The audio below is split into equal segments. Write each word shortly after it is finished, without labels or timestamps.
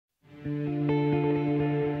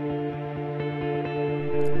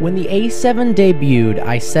When the A7 debuted,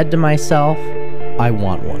 I said to myself, I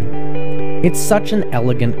want one. It's such an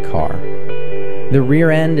elegant car. The rear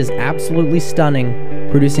end is absolutely stunning,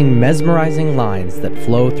 producing mesmerizing lines that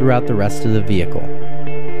flow throughout the rest of the vehicle.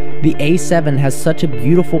 The A7 has such a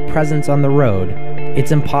beautiful presence on the road,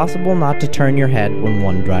 it's impossible not to turn your head when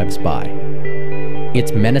one drives by.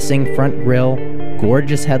 Its menacing front grille,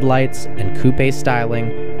 gorgeous headlights, and coupe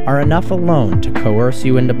styling are enough alone to coerce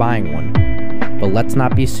you into buying one. But let's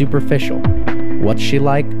not be superficial. What's she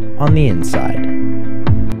like on the inside?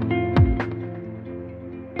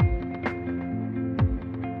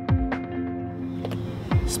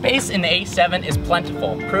 Space in the A7 is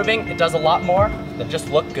plentiful, proving it does a lot more than just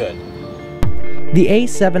look good. The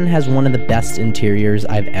A7 has one of the best interiors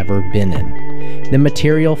I've ever been in. The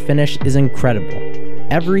material finish is incredible.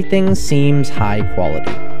 Everything seems high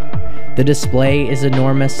quality. The display is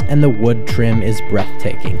enormous and the wood trim is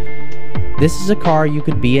breathtaking. This is a car you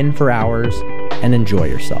could be in for hours and enjoy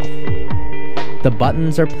yourself. The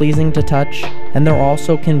buttons are pleasing to touch and they're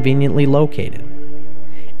also conveniently located.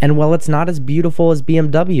 And while it's not as beautiful as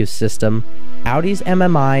BMW's system, Audi's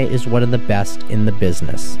MMI is one of the best in the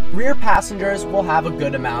business. Rear passengers will have a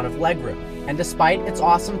good amount of legroom, and despite its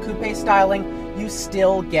awesome coupe styling, you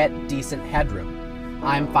still get decent headroom.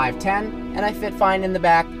 I'm 5'10", and I fit fine in the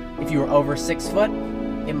back. If you were over 6 foot,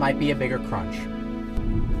 it might be a bigger crunch.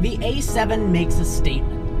 The A7 makes a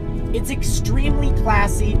statement. It's extremely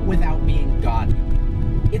classy without being gaudy.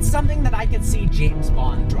 It's something that I could see James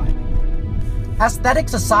Bond driving.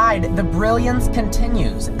 Aesthetics aside, the brilliance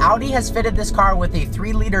continues. Audi has fitted this car with a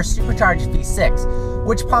 3-liter supercharged V6,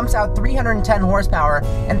 which pumps out 310 horsepower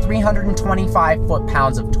and 325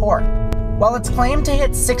 foot-pounds of torque. While it's claimed to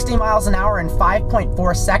hit 60 miles an hour in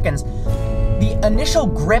 5.4 seconds, the initial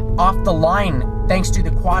grip off the line, thanks to the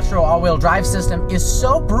Quattro all-wheel drive system, is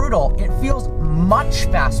so brutal, it feels much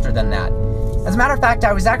faster than that. As a matter of fact,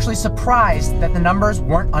 I was actually surprised that the numbers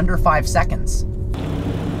weren't under 5 seconds.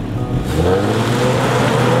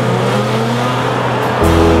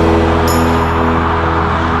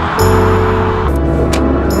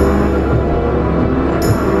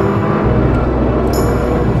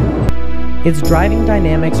 Its driving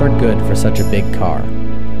dynamics are good for such a big car.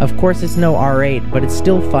 Of course it's no R8, but it's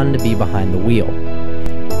still fun to be behind the wheel.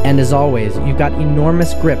 And as always, you've got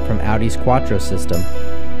enormous grip from Audi's Quattro system.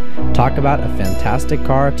 Talk about a fantastic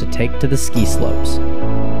car to take to the ski slopes.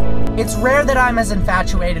 It's rare that I'm as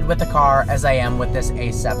infatuated with a car as I am with this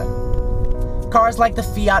A7. Cars like the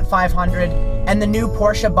Fiat 500 and the new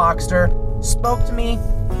Porsche Boxster spoke to me,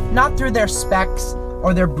 not through their specs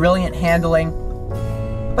or their brilliant handling,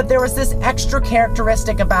 but there was this extra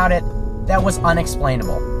characteristic about it that was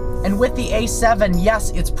unexplainable. And with the A7,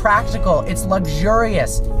 yes, it's practical, it's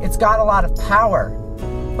luxurious, it's got a lot of power,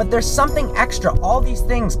 but there's something extra. All these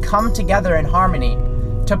things come together in harmony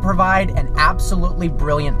to provide an absolutely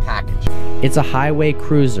brilliant package. It's a highway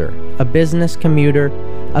cruiser, a business commuter,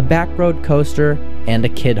 a backroad coaster, and a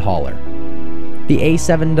kid hauler. The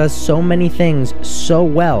A7 does so many things so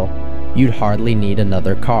well, you'd hardly need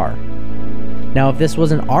another car. Now if this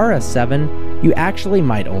was an RS7, you actually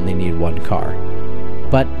might only need one car.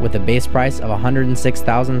 But with a base price of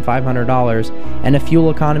 $106,500 and a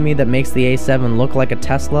fuel economy that makes the A7 look like a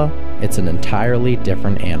Tesla, it's an entirely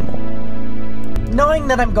different animal. Knowing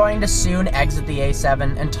that I'm going to soon exit the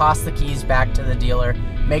A7 and toss the keys back to the dealer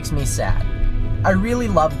makes me sad. I really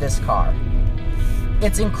love this car.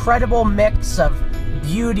 Its incredible mix of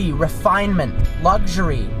beauty, refinement,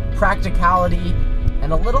 luxury, practicality,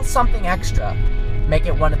 and a little something extra make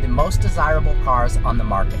it one of the most desirable cars on the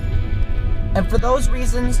market. And for those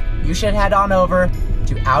reasons, you should head on over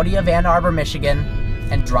to Audi of Ann Arbor, Michigan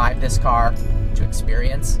and drive this car to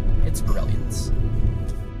experience its brilliance.